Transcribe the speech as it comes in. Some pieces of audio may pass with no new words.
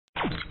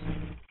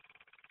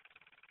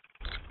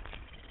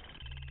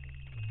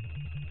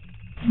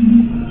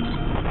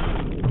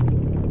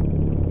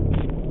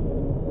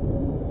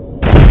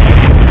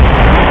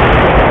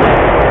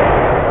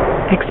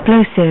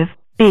Explosive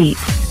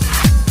Beatz.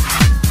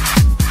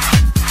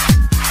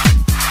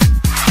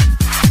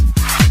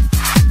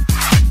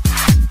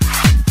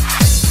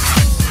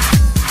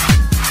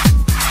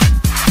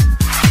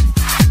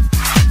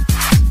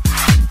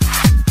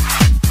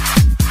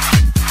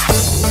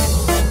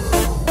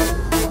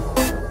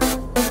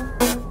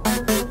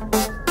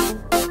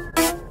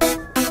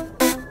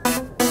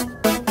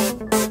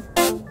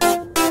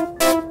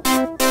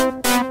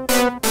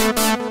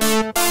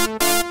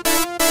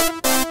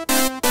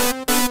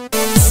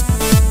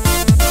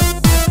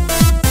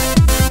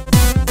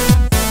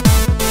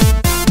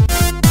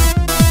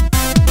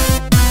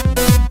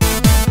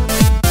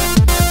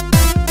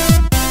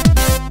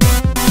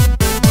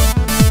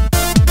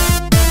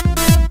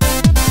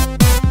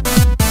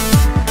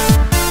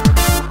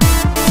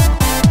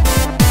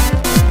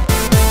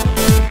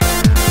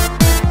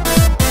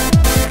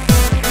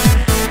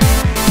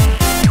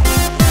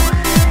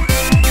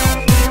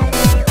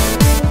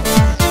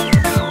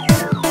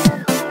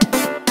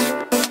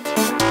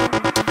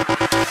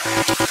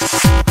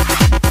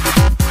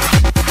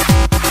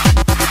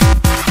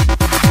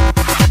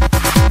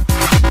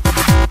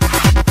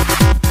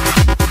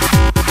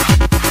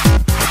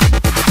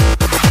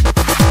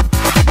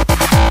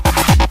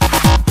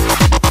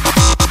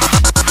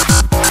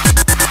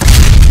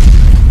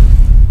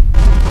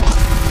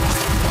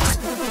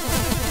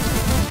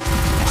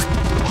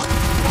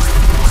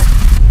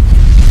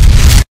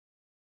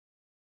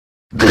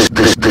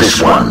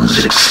 This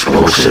one's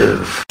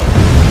explosive.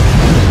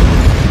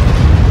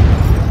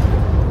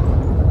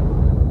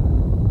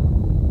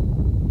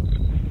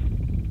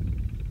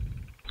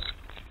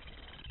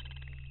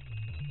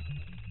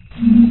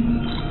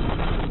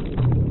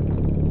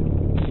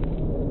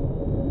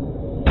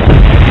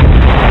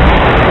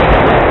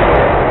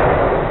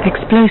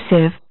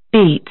 Explosive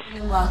Beatz.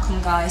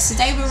 Welcome guys,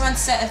 today we're on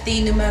set of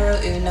the Numero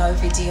Uno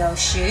video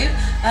shoot.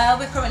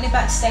 We're currently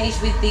backstage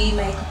with the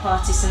makeup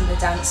artists and the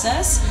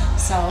dancers,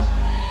 so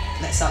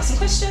let's start some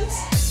questions.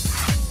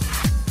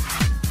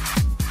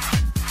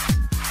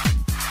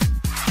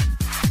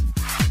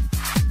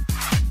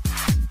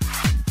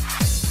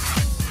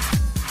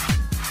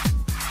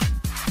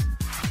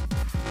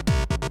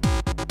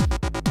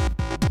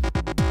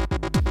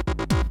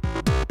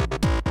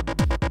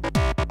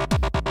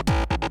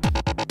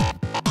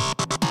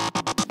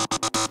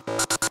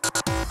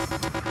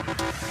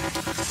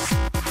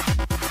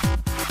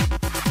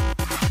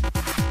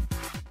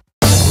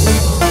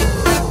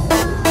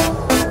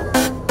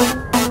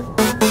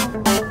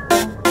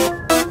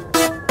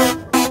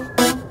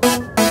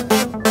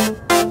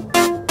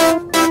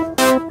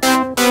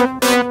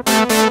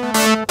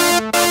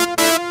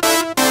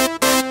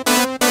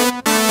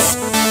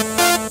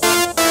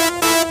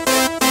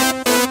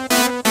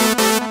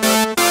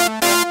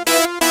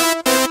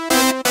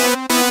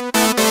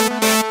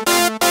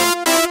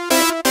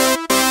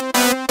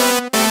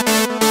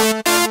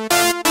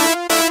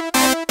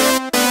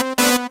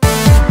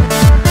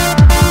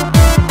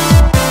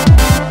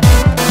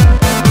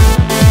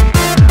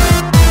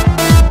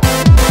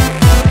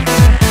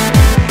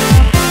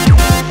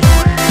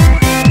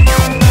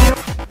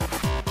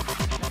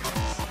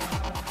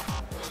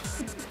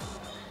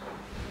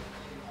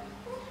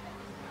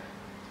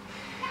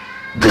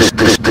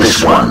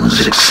 This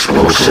one's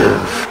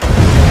explosive.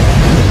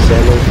 Say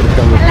hello to the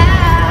camera.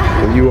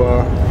 Hello. And you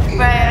are?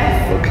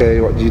 Rose. Okay,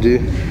 what do you do?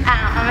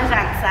 I'm a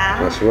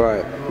dancer. That's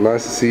right.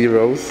 Nice to see you,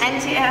 Rose.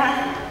 And you?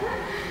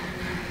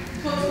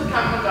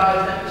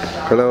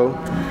 Hello.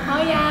 Oh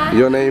yeah.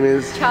 Your name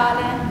is?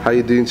 Charlie. How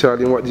you doing,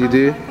 Charlie? And what do you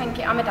do? Thank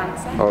you, I'm a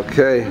dancer.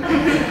 Okay.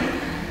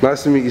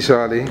 Nice to meet you,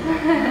 Charlie.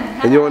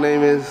 And your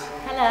name is?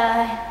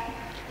 Hello.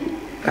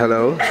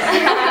 Hello.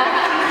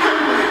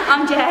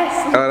 I'm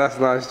Jess. Oh, that's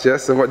nice,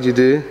 Jess. And what do you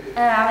do?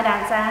 I'm a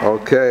dancer.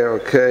 Okay,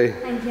 okay.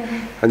 Thank you.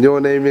 And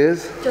your name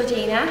is?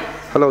 Georgina.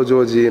 Hello,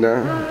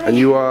 Georgina. Hi. And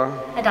you are?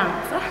 A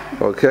dancer.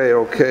 Okay,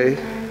 okay.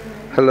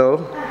 Hello.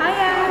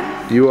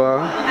 Hiya. You are?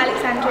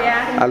 Alexandria.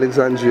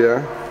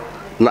 Alexandria.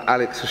 Not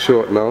Alex for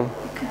short, no? You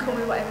can call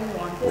me whatever you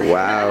want.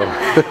 Wow.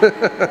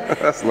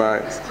 That's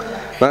nice.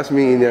 Nice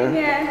meeting you.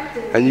 Yeah.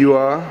 And you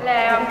are? Hello,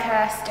 I'm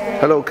Kirsty.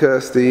 Hello,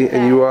 Kirsty.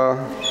 And you are?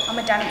 I'm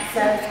a dancer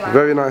as well.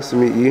 Very nice to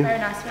meet you. Very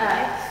nice to meet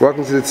you.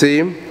 Welcome to the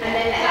team.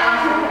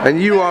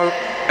 And you are?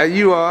 And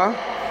you are?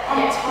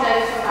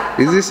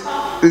 Is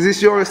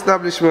this your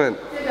establishment?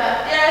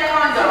 Yeah,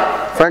 kind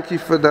of. Thank you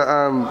for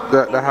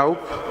the help.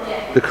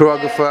 The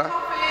choreographer.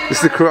 This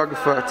is the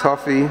choreographer,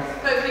 Toffee.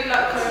 Hopefully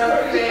like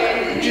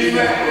choreography,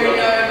 Numero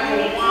Uno,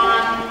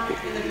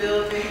 #1 in the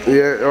building.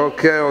 Yeah,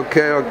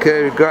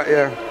 okay, we got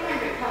ya.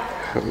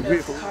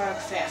 Beautiful.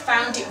 Choreography. I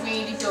found it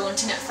really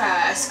daunting at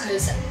first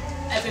because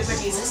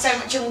everybody's so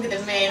much younger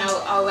than me, and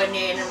I went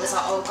in and was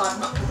like, oh god, I'm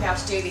not going to be able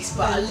to do this,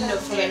 but I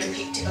loved it and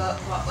picked it up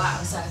quite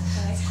well. So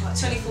it's quite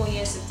 24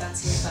 years of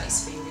dancing with that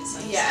experience.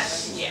 yeah.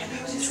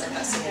 So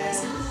that's an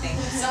amazing thing.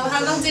 So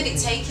how long did it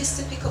take us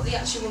to pick up the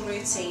actual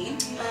routine?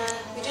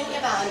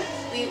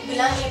 We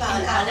learned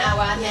about an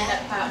hour, and then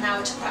about an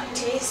hour to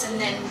practice, and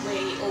then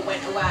we all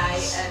went away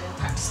and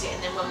practiced it,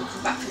 and then when we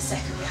come back for the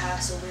second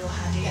rehearsal we all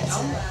had it.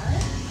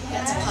 We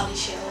had to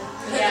polish it all,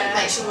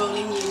 make sure we're all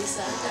in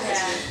unison.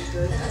 That's really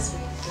good. That's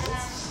really good.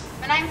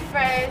 My name's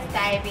Rose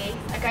Davies.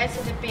 I go to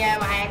the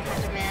BOA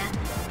Academy,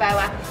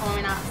 BOA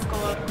Performing Arts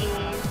School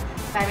in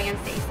Birmingham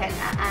City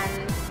Centre,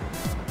 and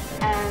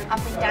I've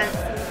been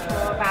dancing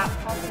for about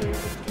 14,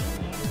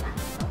 15 years now.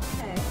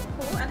 Okay,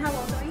 cool. And how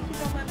old are you?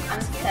 I'm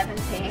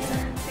 17.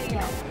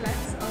 Yeah.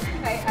 Bless.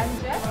 Okay, and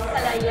Jess?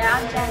 Hello, yeah,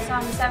 I'm Jess.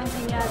 I'm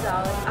 17 years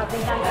old. I've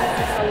been dancing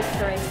since I was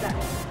 3, so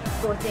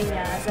 14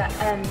 years at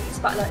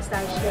Spotlight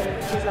Stage 2,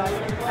 which is like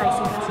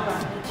Racing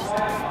Casablanca.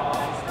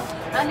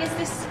 And is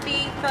this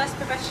the first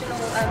professional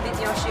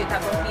video shoot that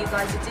both of you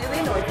guys are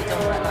doing, or have you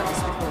done work like this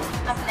before?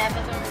 I've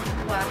never done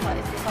work like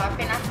this before. I've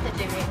been asked to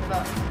do it,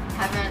 but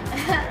haven't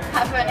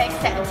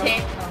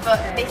accepted.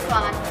 But this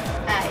one,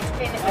 it's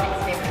been a good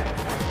experience.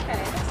 Okay,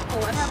 that's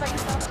cool. And how about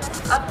yourself,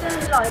 Jess? I've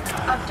done like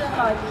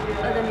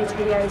other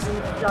music videos and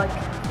like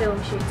film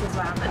shoots as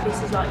well, but this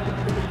is like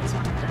the biggest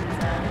one I've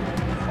done.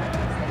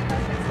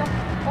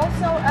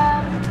 Also,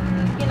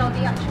 you know,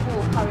 the actual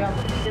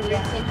choreography, the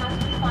routine, how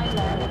did you find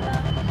learning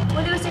that?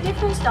 Well, it was a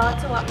different style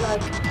to what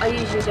like I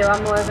usually do.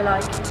 I'm more of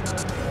a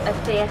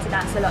theatre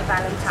dancer, like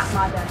ballet tap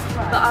modern.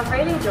 Right. But I've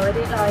really enjoyed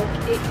it. Like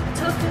it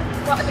took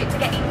quite a bit to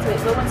get into it,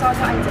 but once I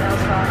got into it, I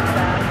was fine.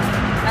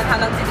 And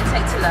how long did it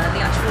take to learn the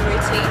actual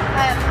routine?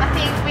 I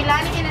think we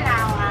learned it in an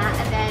hour,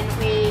 and then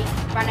we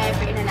ran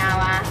over it in an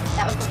hour.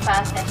 That was the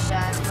first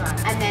session.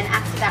 Right. And then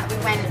after that we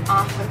went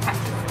off and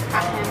practiced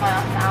at home by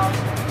ourselves,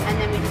 and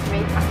then we just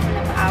re-practiced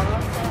another hour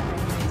or so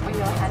when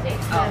you all had it.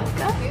 So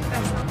Good.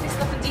 That's lovely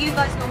stuff. And do you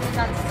guys normally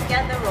dance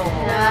together, or?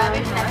 no,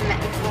 we've never met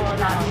before,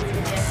 like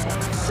music video.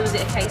 So was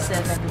it a case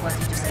of everybody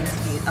just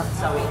interviewed,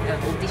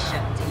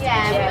 auditioned?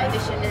 Yeah, we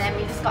auditioned, and then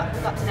we just got to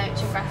know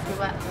each other after we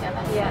worked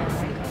together. Yeah.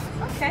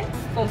 Okay,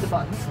 formed a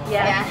bond.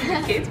 Yeah.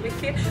 Wicked,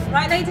 wicked.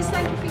 Right, ladies,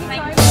 thank you for your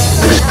time.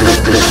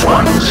 This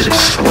one's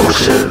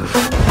explosive.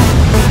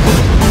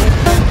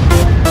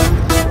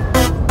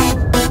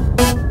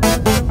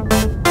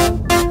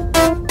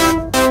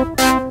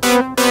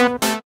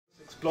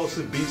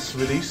 Explosive Beatz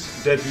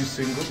release, debut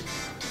single,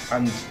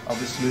 and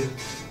obviously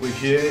we're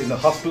here in the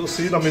hospital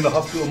scene. I'm in the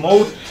hospital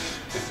mode,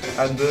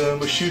 and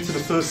we're shooting the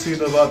first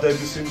scene of our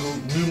debut single,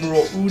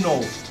 Numero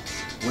Uno,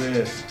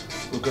 where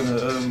we're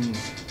gonna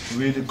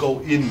really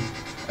go in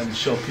and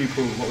show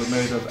people what we're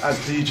made of as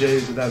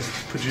DJs and as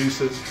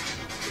producers.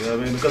 You know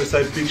what I mean? I've got to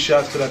say a big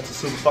shout to that to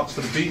Silver Fox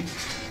for the beat,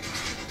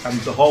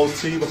 and the whole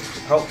team have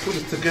helped put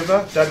it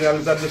together. Danny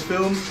Alexander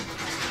Films,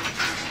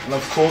 and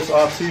of course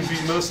our team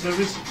Beat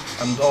Mercenaries.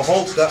 And I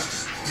hope that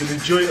you'll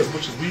enjoy it as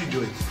much as we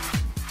enjoy it.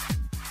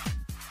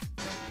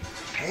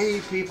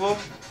 Hey people,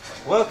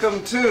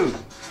 welcome to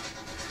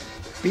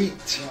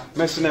Beat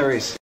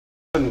Mercenaries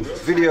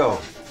Video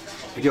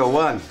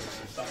 1.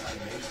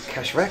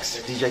 Kash Rex,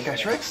 DJ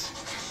Kash Rex.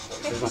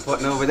 There's my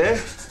partner over there,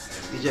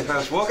 DJ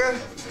Paris Walker.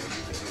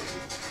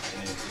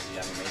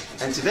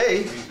 And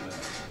today,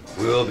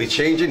 we will be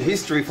changing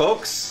history,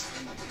 folks,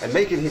 and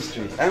making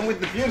history. And with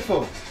the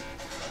beautiful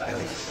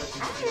Ellesse.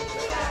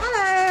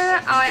 Hello,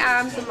 I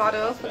am the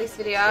model for this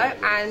video,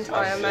 and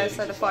I am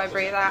also the fire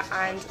breather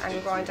and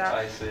angle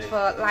grinder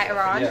for later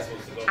on.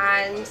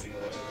 And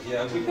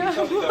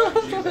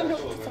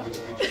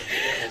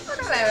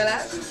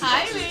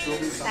hi,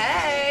 Liz.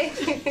 Hey.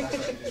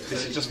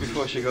 This is just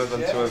before she goes on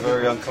to a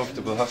very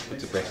uncomfortable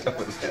hospital bed.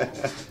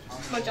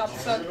 My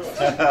job's done.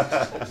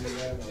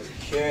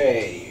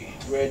 Okay,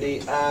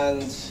 ready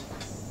and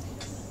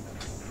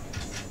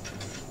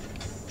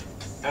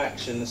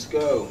action. Let's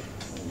go.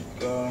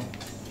 Go.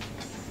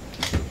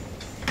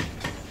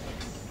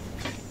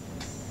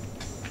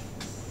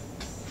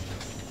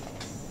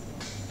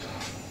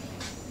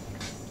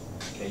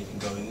 Okay, you can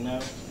go in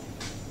now.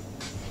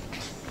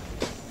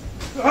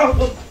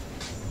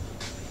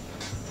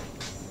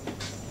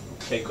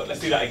 Okay, let's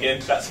do that again.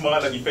 That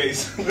smile on your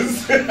face.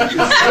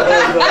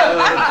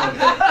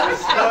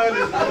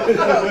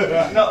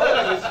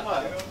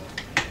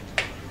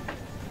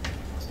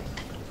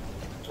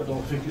 I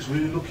don't think it's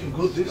really looking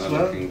good, this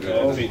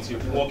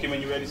man. Walk in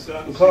when you're ready,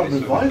 sir. We can't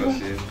revive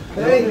him.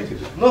 Hey,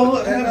 no,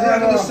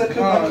 hang on a second.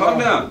 Calm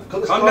down.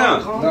 Calm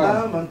down. Calm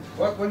down, man.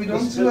 What have you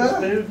done to her?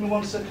 Stay with me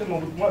 1 second,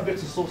 man. We might be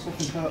able to sort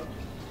something out.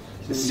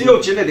 The CO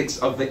genetics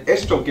of the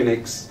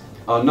estrogenics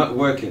are not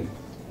working.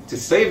 To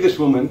save this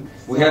woman,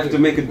 we have to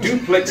make a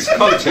duplex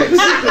context.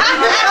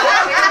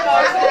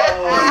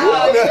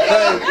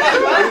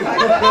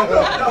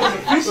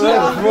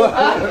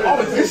 I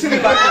was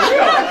listening back to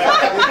real.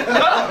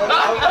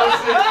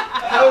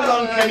 How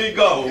long can any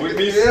go with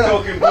me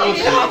talking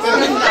bullshit.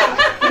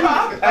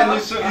 And you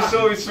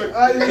saw his. He's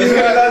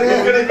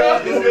gonna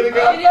go. You didn't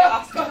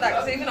ask him that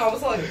because even I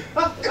was like.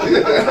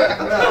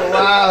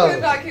 Wow.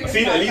 I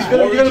feel at least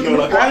more original.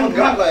 Like,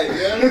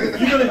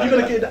 You're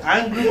gonna get the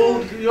angry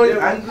mode.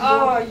 You're angry.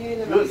 Oh,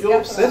 you're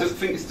upset. I just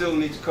think you still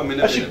need to come in.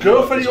 That's your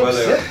girlfriend. You're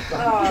upset.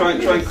 Try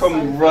and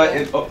come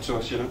right up to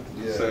us, you know,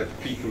 so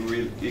people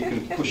really you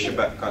can push you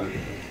back kind of.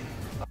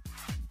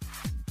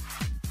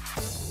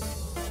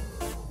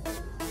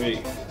 3,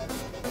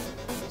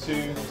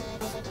 2,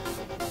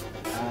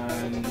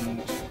 and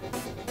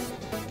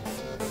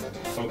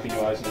open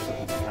your eyes and just look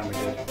into the camera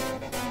again.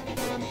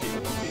 Keep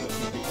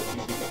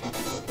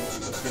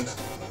looking.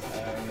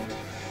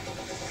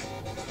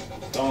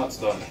 Dance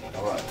done.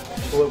 Alright.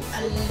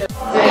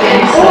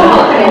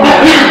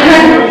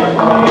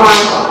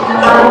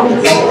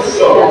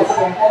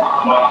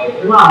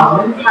 Wow,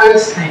 when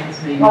Paris came to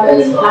me,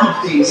 there's a lot of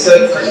things so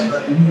much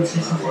fun. You need to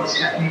listen to this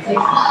track music.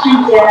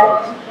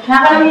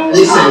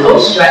 Listen,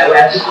 straight away,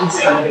 I think it's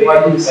going to be one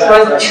of these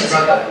songs that I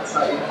got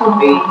excited. It could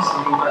be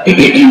something, but I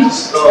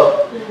just thought,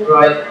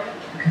 right,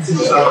 I can see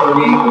myself on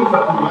you, we've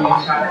got the new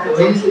track, so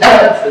into the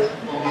dancers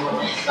before we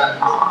understand.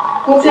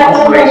 What's that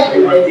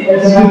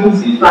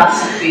inspiration?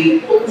 Fast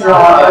beat,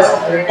 jazz,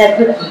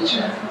 every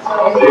feature.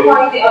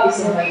 Everybody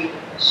obviously made the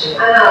question.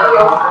 I know.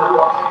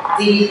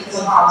 These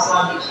sometimes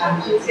on each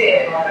championships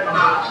here.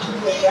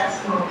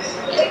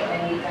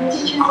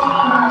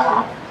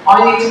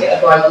 I need to get a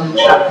bride new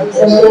track and do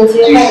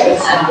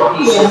this and what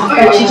you should do.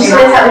 She says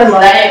that was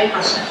like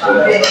passionate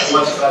about it.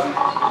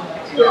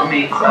 Do you know what I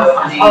mean? So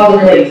I need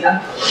to believe that.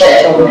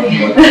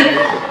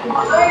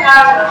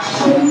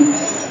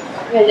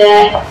 Ready?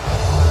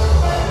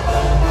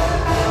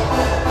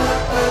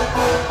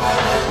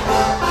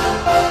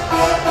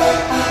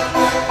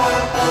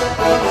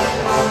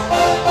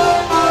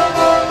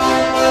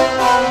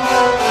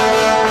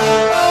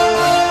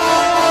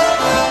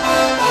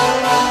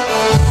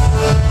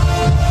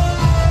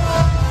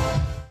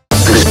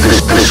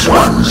 This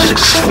one's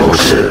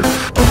explosive.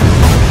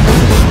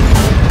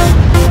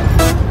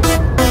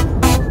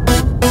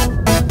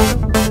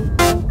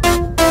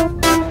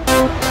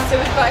 So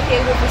we've got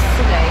here with us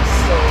today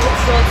Saul's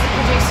the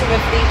producer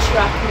of the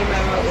track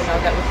Numero Uno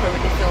that we're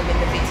currently filming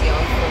the video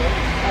for.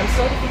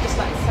 Saul, if you'd just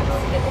like to tell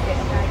us a little bit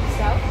about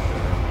yourself.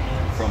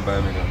 From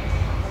Birmingham,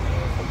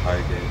 from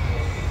Highgate.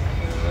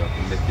 I've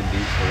been making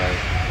beats for like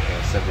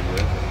 7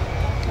 years.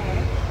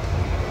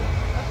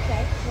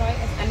 Okay, right.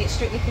 And it's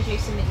strictly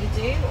producing that you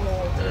do,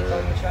 or do you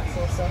vocal tracks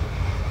also?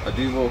 I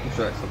do vocal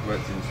tracks. I've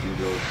worked in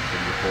studios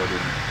and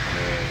recording,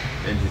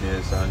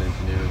 engineering, sound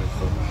engineering and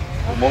stuff.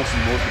 But mostly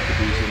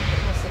producing.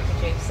 Mostly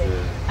producing.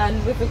 Yeah. And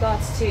with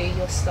regards to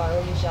your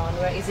style, your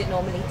genre, is it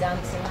normally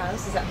dance and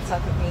house? Is that the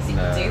type of music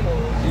you do, or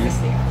is this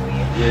new for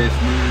you? Yeah,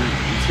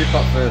 it's hip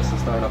hop first. I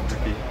started off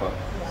with hip hop,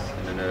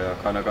 and then I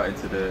kind of got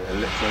into the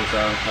electro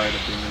sound kind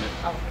of thing in it.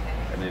 Okay.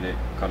 And then it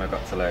kind of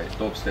got to like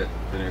dubstep,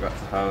 then it got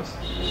to house,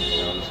 and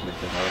then I was just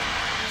making house.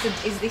 So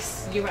is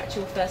this your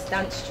actual first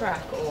dance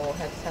track, or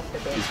have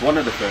there been? It's one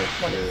of the first.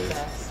 One of the it's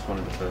first. one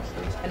of the first.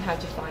 Yeah. And how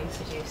do you find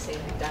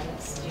producing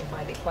dance? Do you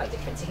find it quite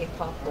different to hip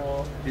hop,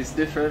 or? It's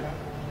different.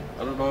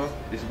 I don't know.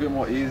 It's a bit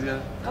more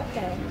easier.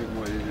 Okay. It's a bit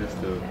more easier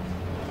still.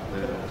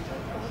 Yeah.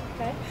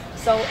 Okay.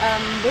 So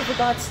with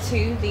regards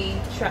to the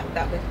track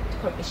that we're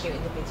currently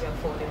shooting the video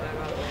for,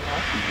 Numero Uno,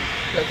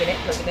 plugging it.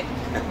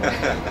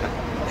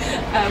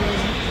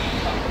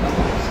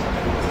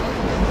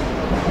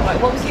 Right,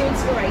 what was your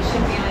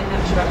inspiration behind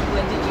that track?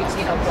 When did you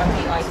grab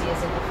the ideas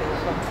in the film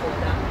from for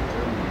that?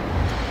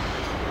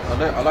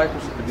 I like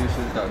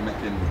producers that are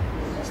making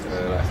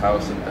like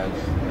house and dance,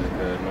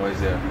 like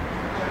noisier.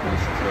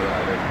 Listen to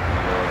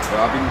that. So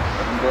I've been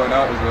going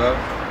out as well.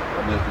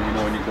 And you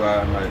know, when you go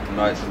out on like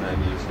nights and then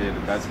you just hear the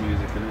dance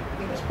music in it.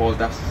 I suppose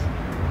that's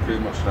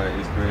pretty much like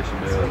inspiration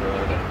there as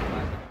well.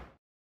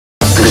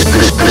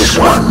 This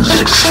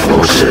one's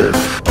explosive.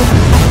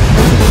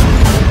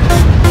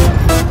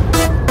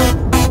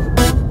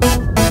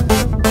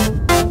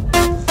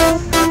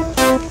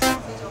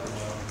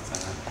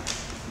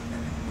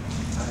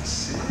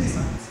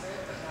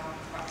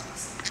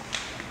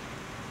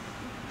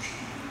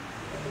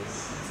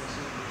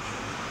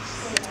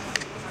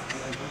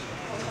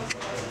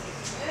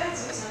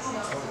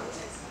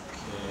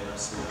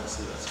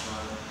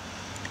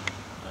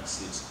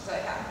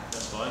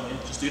 That's fine, yeah.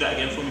 Just do that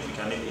again for me if you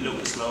can, a little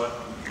bit slower.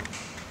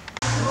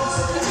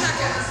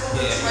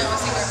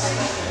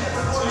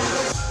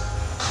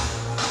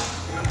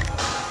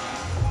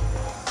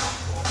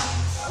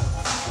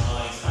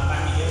 Nice, and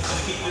back again.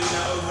 Gonna keep doing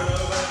that over and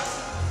over.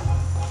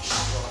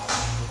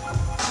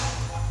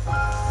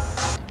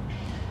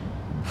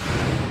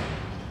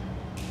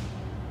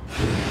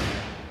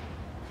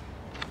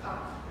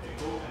 Okay,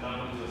 cool. And now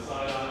onto the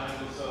sideline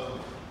angle, so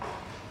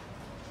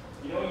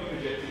you know when you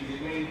project these,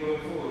 it may go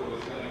forward or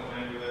it's going to come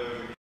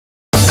anywhere.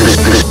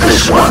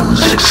 This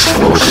one's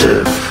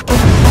explosive.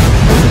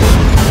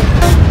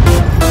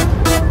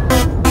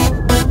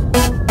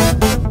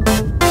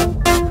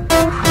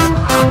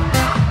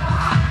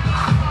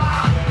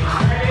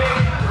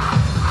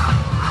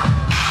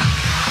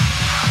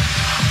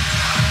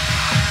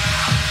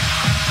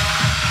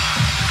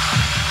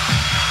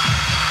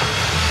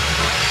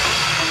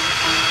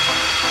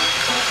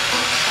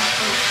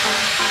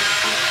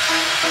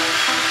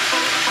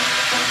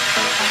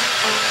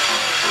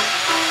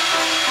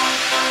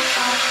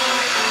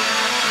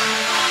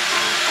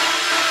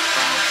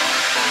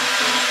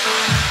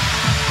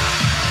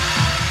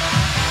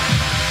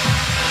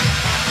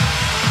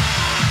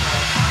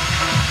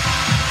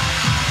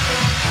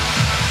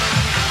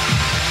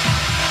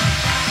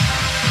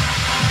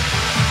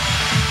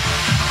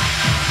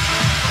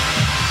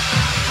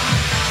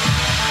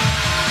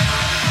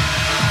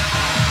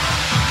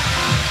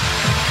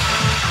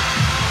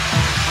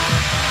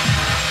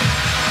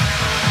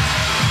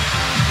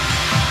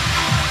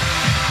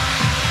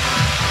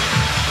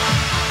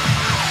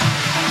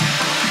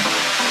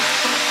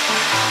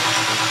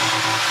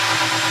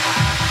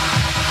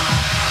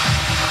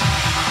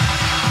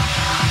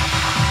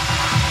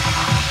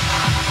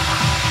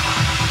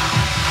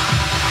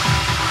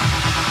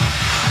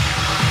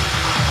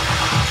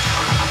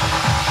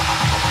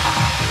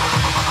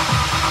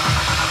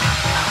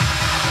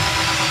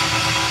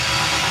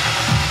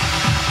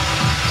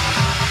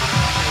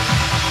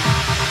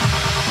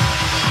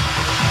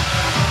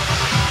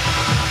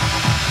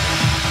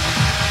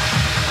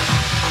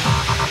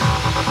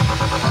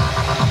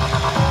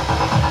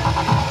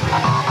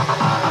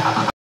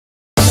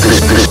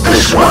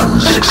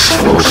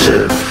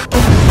 explosive.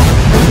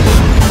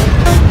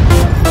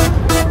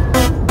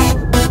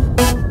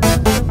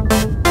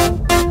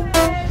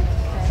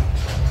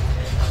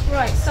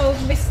 Right, so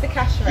Mr.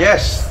 Kash Rex.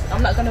 Yes.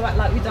 I'm not going to act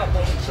like we don't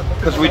know each other.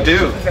 Because we know do.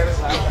 each other very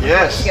well.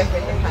 Yes. Together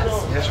in the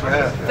past. Yes, we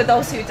have. For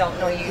those who don't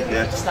know you,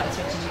 Yeah. would just like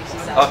to introduce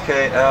yourself.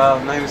 Okay,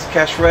 my name is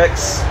Kash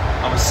Rex.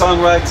 I'm a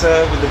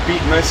songwriter with the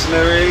Beat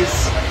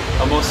Mercenaries.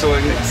 I'm also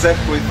an exec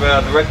with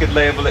the record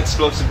label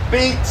Explosive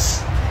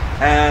Beatz.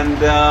 And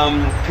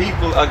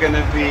people are going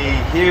to be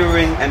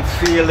hearing and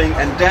feeling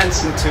and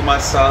dancing to my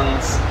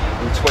songs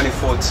in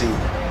 2014,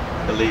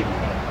 believe me.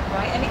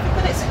 Right, and if you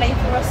could explain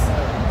for us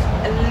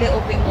a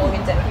little bit more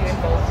in depth your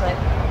involvement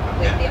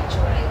with the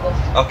actual label.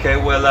 Okay,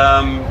 well,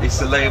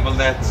 it's a label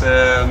that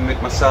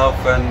myself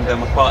and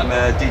my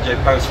partner DJ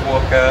Paris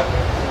Walker,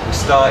 we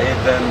started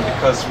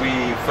because we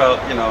felt,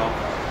 you know,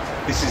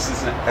 this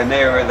is an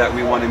area that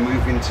we want to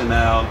move into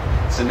now.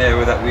 It's an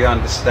area that we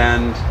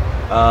understand.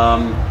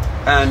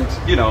 And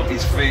you know,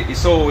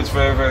 it's always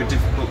very, very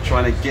difficult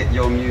trying to get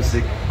your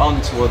music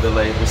onto other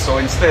labels. So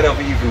instead of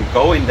even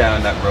going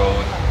down that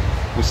road,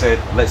 we said,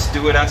 let's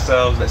do it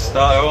ourselves. Let's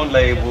start our own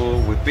label.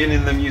 We've been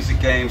in the music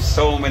game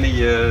so many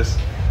years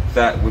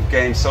that we've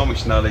gained so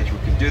much knowledge. We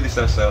can do this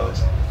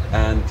ourselves,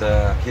 and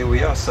here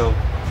we are. So,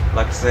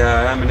 like I say,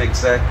 I am an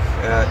exec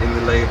in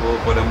the label,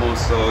 but I'm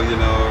also, you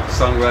know,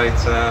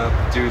 songwriter,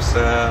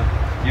 producer,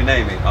 you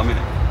name it. I'm in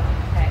it.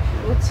 Okay,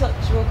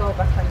 we'll go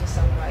back on your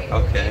songwriting.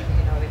 Okay.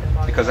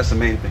 Because that's the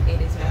main thing. It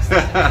is most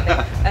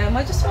definitely.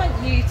 I just want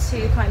you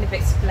to kind of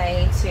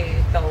explain to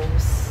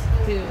those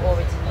who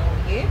already know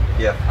you.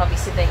 Yeah.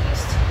 Obviously they're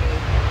used to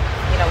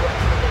you know,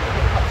 working in the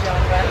hip hop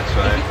genre. That's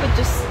right. If you could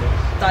just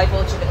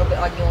divulge a little bit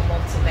on your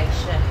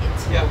motivation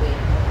into going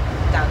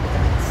down the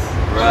dance.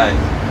 Right.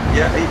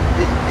 Yeah.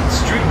 It's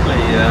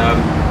strictly.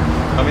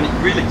 I mean, it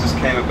really just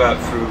came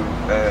about through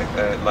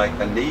like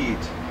a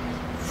need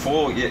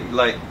for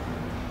like.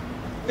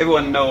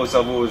 Everyone knows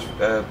I've always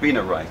been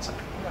a writer.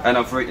 And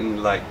I've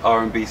written like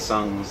R&B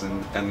songs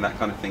and that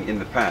kind of thing in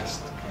the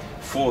past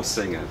for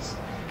singers.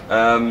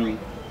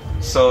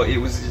 So it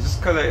was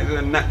just kind of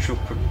a natural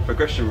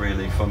progression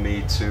really for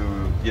me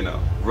to, you know,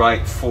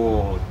 write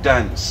for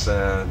dance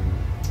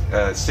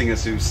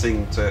singers who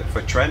sing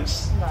for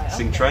trance,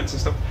 sing trance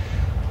and stuff.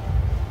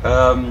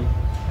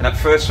 And at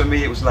first for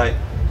me it was like,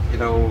 you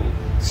know,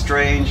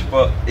 strange,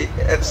 but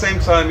at the same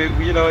time,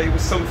 you know, it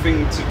was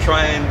something to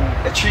try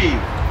and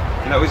achieve.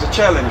 You know, it was a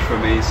challenge for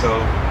me, so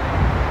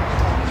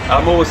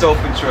I'm always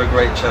open to a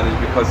great challenge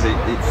because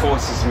it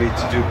forces me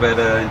to do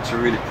better and to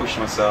really push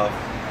myself.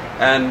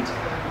 And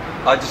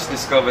I just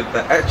discovered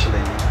that actually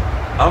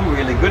I'm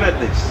really good at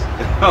this.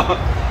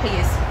 He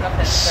is.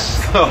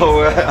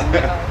 So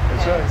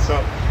that's right. So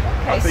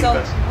okay, so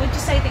would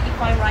you say that you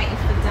find writing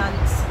for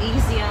dance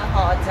easier,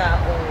 harder,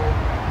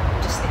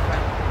 or just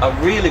different? I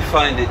really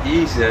find it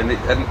easier,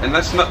 and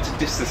that's not to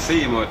diss the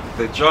theme or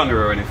the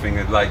genre or anything.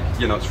 Like,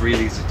 you know, it's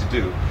really easy to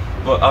do.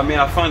 But I mean,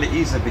 I find it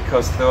easier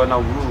because there are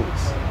no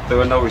rules, there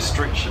are no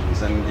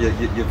restrictions, and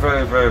you're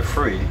very, very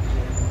free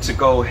to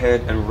go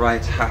ahead and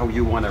write how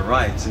you want to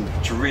write and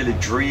to really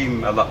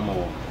dream a lot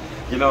more.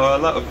 You know, a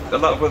lot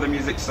of other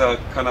musics are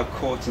kind of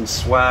caught in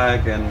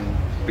swag and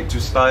a bit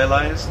too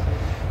stylized.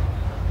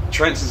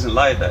 Trance isn't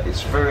like that.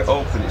 It's very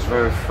open. It's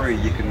very free.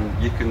 You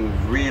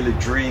can really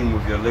dream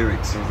with your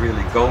lyrics and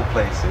really go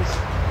places,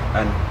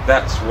 and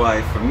that's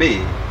why for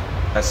me,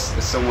 as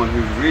someone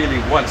who really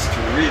wants to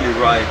really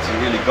write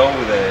and really go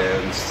there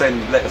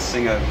and let a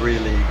singer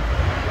really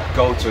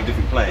go to a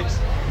different place,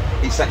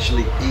 it's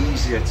actually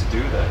easier to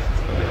do that.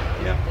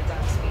 Yeah. The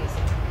dance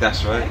music.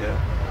 That's right. Yeah.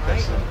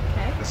 That's it.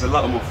 There's a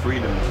lot more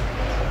freedom.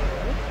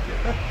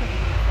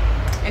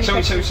 Shall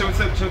we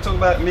talk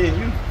about me and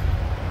you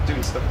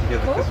doing stuff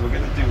together? Because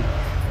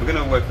we're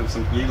gonna work on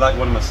some. You like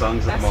one of my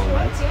songs at the moment.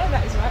 That's right. Yeah,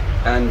 that is right.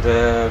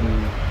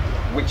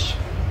 And which.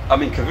 I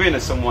mean,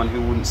 Kavina's someone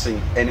who wouldn't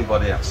sing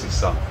anybody else's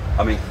song.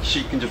 I mean,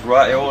 she can just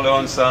write all her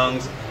own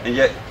songs, and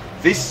yet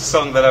this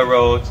song that I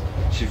wrote,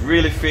 she's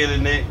really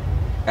feeling it,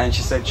 and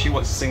she said she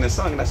wants to sing the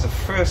song, and that's a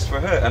first for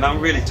her, and I'm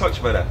really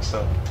touched by that.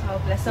 So, oh,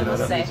 bless her,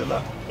 must say, means a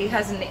lot. he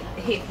hasn't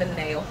hit the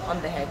nail on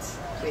the head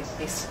with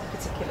this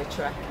particular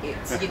track. You'd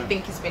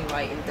think he's been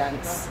writing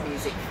dance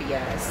music for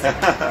years.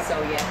 So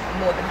yeah, I'm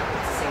more than happy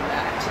to sing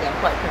that. Actually, I'm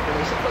quite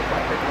privileged. I feel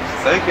quite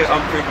privileged. Thank you. I'm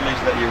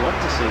privileged that you want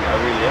to sing. I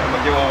really am.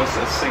 You're always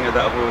a singer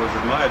that I've always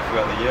admired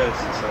throughout the years,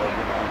 and so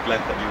you know, I'm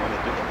glad that you want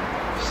to do it.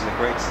 She's a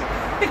great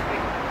singer.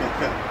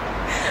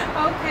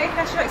 Okay,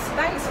 Kash Rex,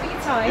 thanks for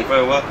your time. You're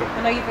very welcome.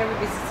 I know you're very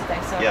busy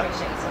today, so I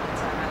appreciate you taking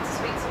time out to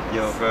speak to us.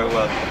 You're very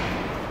welcome.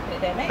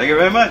 There, mate. Thank you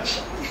very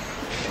much.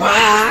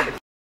 Bye.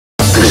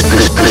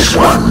 This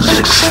one's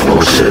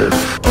explosive.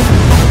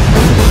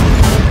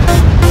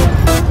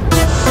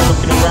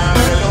 Looking around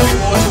a little bit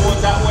more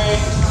towards that way.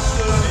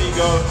 There you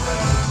go.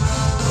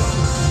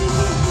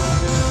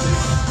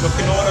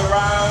 Looking all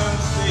around.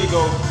 There you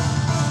go.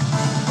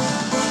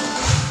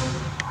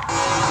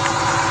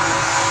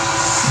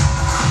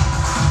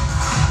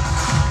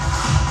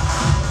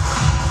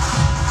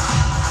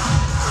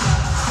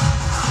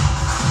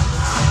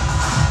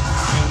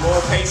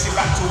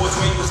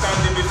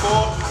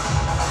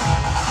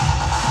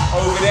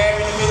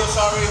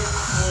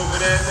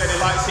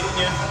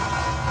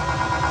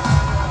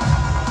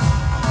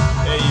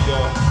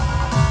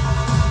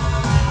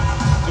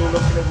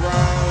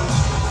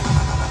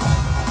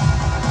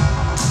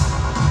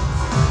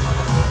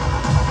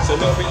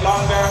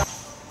 longer.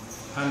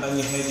 Hand on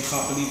your head, you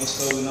can't believe what's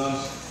going on.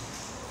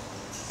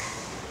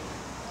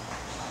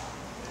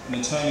 And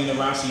then turning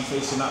around so you're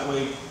facing that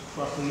way,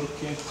 proper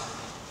looking.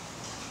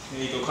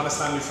 There you go, kind of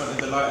stand in front of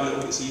the light a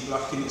little bit so you're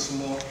blocking it some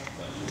more.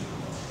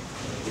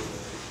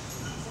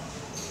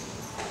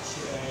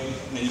 Okay,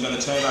 and then you're going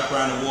to turn back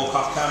around and walk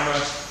off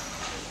camera.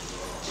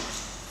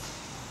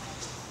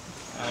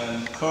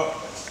 And cut.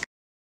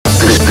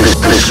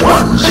 This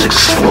one's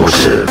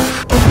explosive.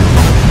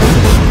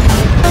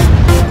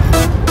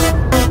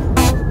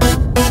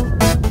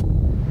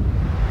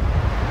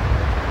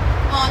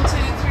 1, 2, 3,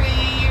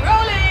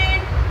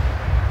 rolling!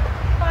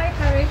 Hi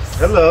Paris.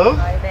 Hello.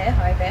 Hi there,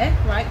 hi there.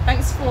 Right,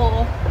 thanks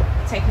for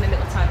taking a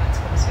little time out to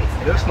come and speak to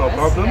the Yes, no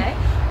cameras problem. today.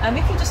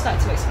 If you'd just like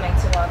to explain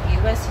to our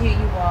viewers who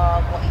you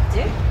are, what you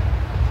do.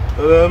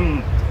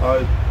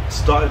 I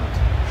started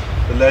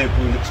the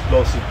label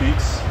Explosive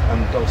Beatz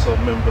and also a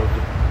member of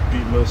the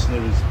Beat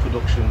Mercenaries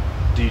production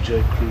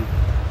DJ crew,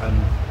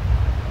 and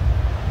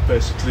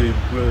basically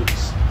we're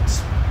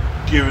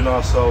gearing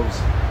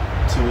ourselves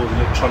towards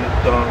electronic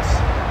dance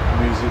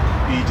music,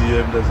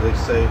 EDM as they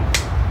say,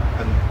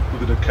 and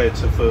we're going to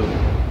cater for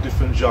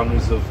different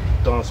genres of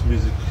dance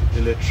music,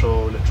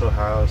 electro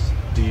house,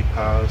 deep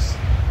house,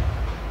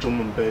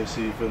 drum and bass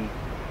even,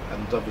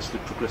 and obviously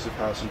progressive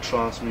house and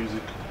trance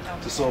music,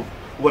 to sort of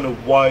want to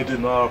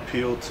widen our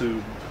appeal to,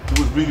 we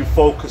would really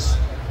focus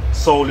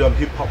solely on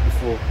hip hop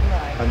before,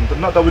 and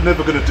not that we're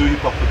never going to do hip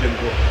hop again,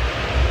 but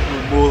we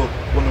more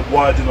want to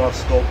widen our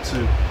scope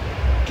to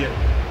get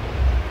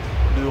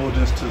the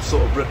audience to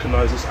sort of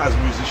recognise us as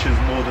musicians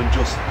more than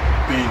just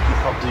being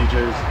hip hop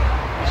DJs.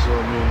 You see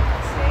what I mean?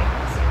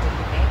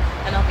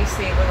 And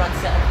obviously we're on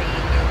set of the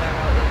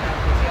Numero Uno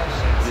video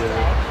shoot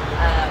today.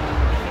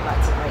 If you'd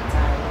like to break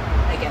down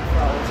again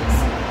for our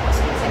audience what's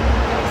been taking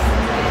place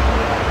today,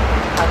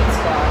 how it's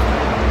gone.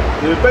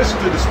 Yeah,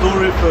 basically the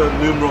story for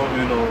Numero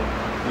Uno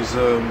is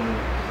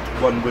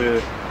one where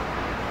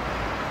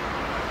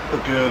a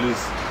girl is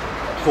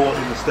caught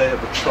in a state of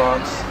a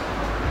trance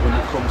when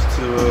it comes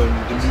to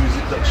the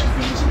music that she's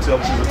been listening to.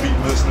 Obviously the Beat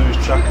Mercenaries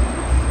track,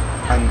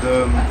 and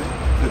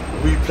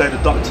we play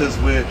the doctors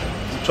where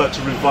we try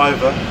to revive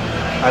her,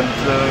 and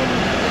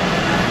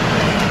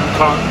we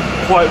can't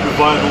quite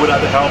revive her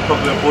without the help of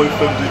her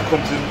boyfriend, who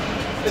comes in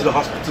to the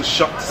hospital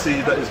shocked to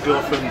see that his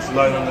girlfriend's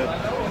lying on the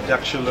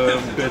actual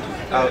bed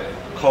out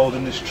cold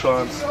in this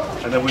trance,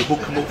 and then we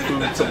hook him up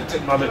through some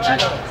technology,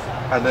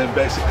 and then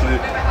basically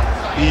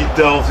he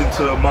delves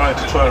into her mind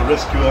to try and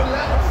rescue her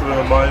through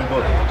her mind.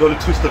 But the only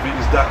twist of it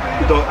is that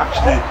we don't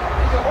actually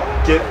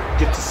get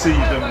to see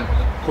them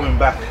coming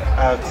back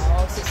out.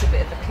 Oh, so it's a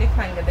bit of a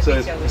cliffhanger. The So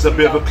video it's a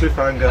bit of a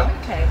cliffhanger.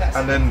 Okay, that's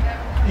and then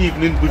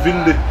even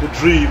within the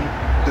dream,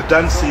 the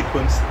dance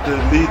sequence, the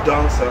lead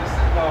dancer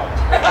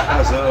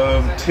has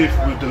a tiff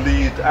with the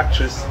lead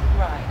actress,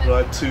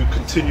 right, to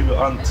continue it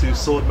on to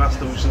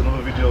Swordmaster, which is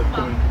another video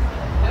coming.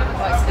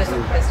 There's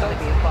going to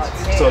be a part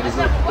 2. So there's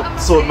the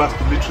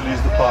Swordmaster literally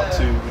is the part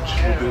 2, which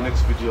will be the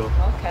next video.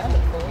 Okay, I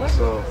look forward.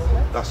 So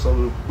that's how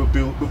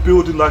we're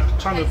building, like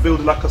trying to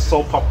build like a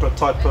soap opera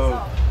type of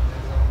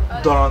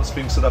dance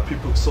thing, so that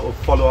people sort of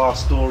follow our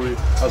story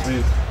as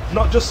we,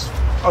 not just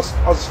as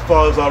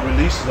far as our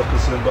releases are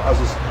concerned, but as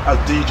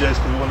DJs,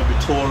 because we want to be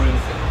touring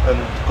and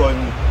going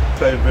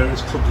playing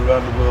various clubs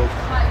around the world.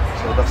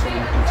 So that's what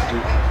we're looking to do.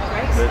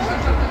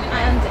 Basically.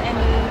 And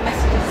any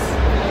messages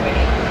for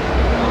any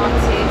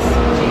artists,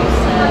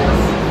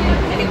 producers,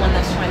 anyone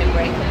that's trying to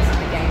break into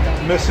the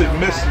game? Message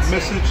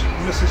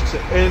to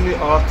any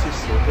artist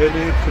or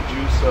any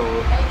producer or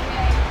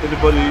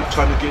anybody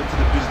trying to get into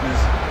the business: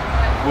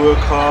 work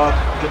hard,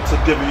 get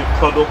together your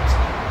product,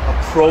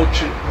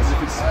 approach it as if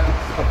it's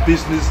a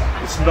business.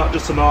 It's not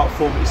just an art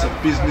form, it's a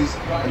business,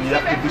 and you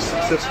have to be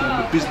successful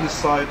on the business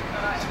side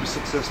to be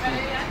successful,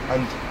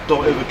 and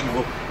don't ever give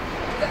up.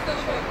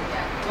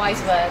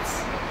 Wise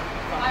words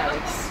from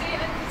Alex.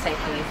 Take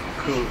heed.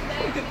 Cool.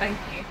 Thank you. Thank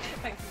you.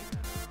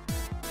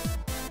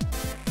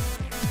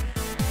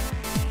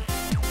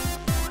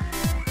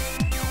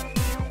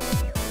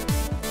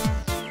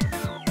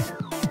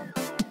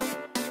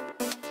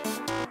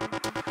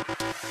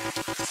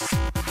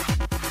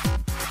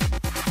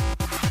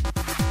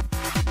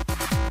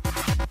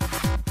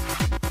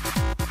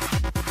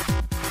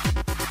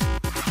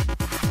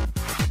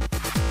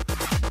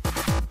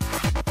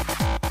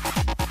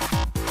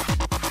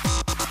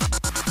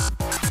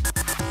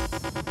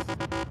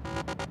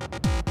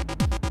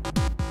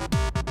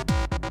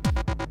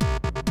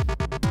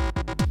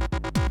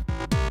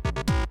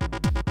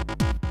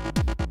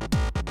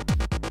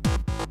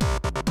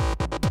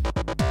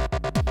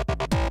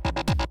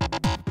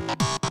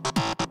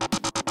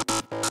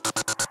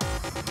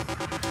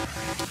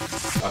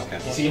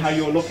 See how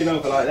you're looking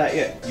over like that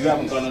yet? You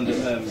haven't gone under,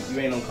 you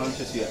ain't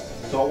unconscious yet.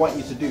 So what I want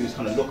you to do is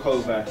kind of look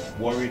over,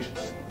 worried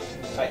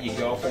at your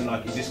girlfriend,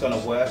 like, is this going to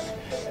work?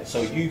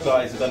 So you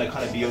guys are going to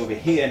kind of be over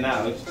here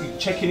now,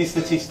 checking his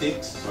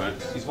statistics,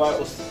 his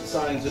vital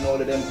signs and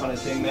all of them kind of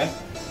thing there.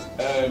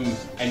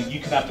 And you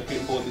can have the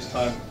clipboard this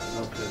time.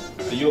 Okay.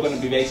 So you're going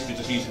to be basically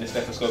just using the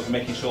stethoscope and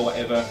making sure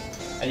whatever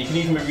and you can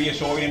even be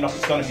reassuring him like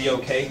it's going to be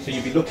okay. So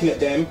you'll be looking at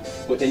them,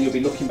 but then you'll be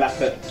looking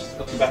back at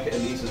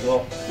Ellesse as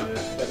well.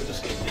 Let me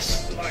just get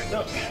this lined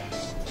up.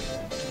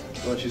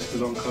 Oh, she's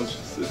still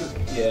unconscious, is it?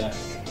 Yeah.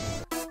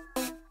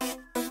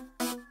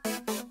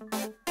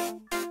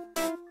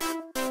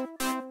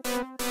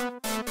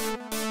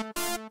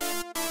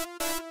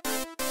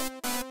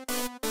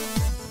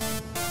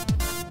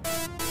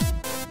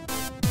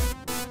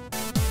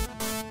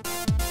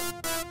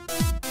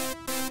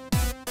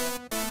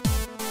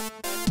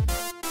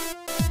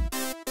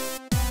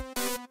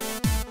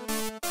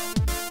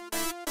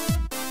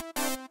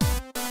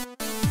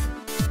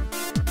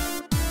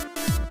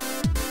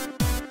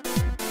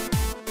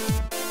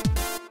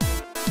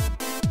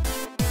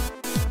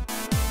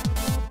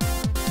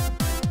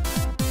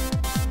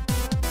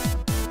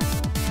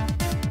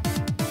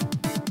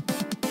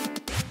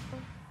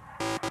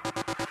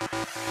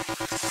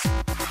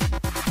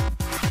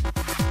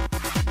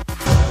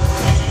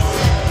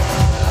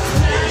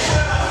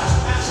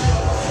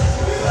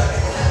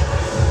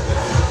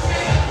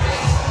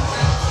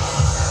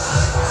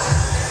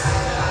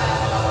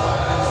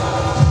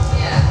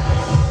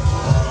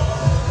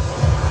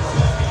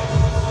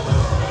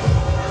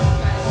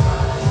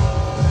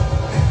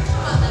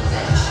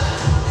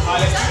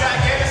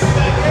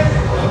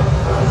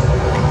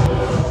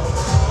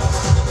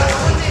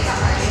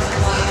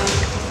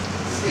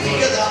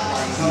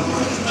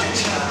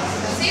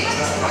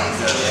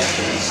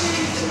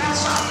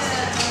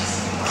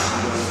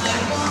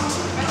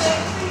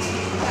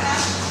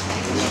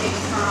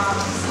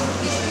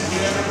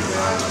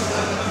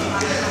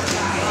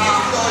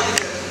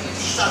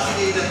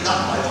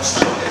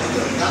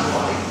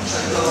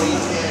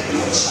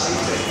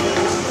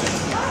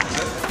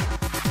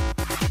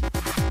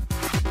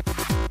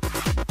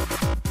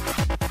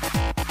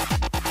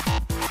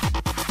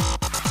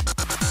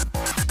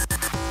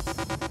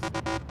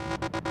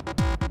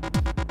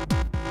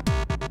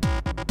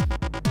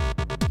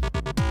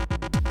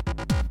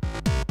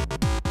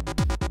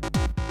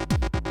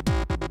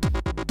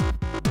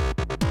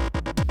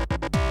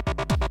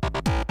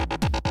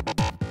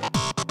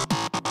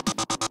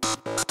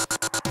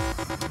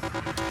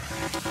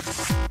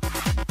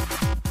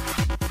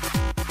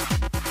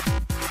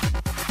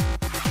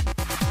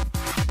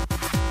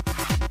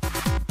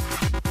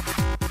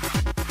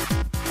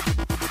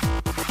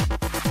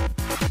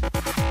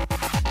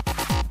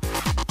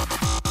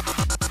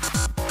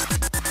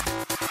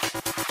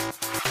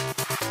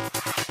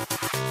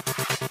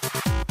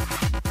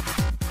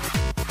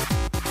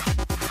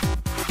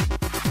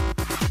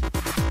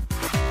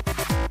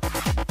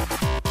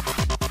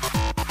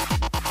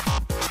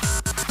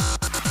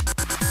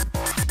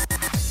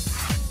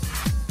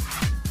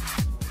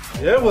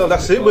 Yeah, well,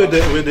 that's it. We're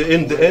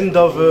in the end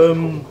of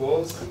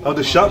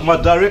the shot.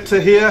 My director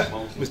here,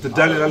 Mr.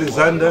 Daniel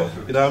Alexander.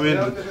 You know what I mean?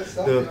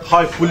 The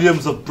Hype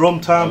Williams of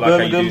Bromtown, like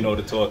Birmingham. How you do know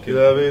the talking. You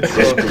know what I mean?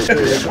 So,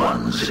 This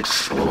one's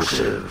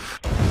explosive.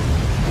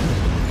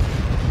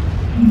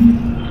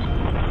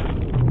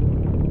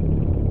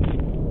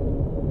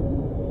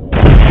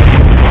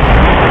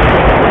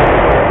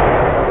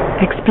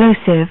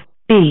 Explosive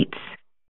Beatz.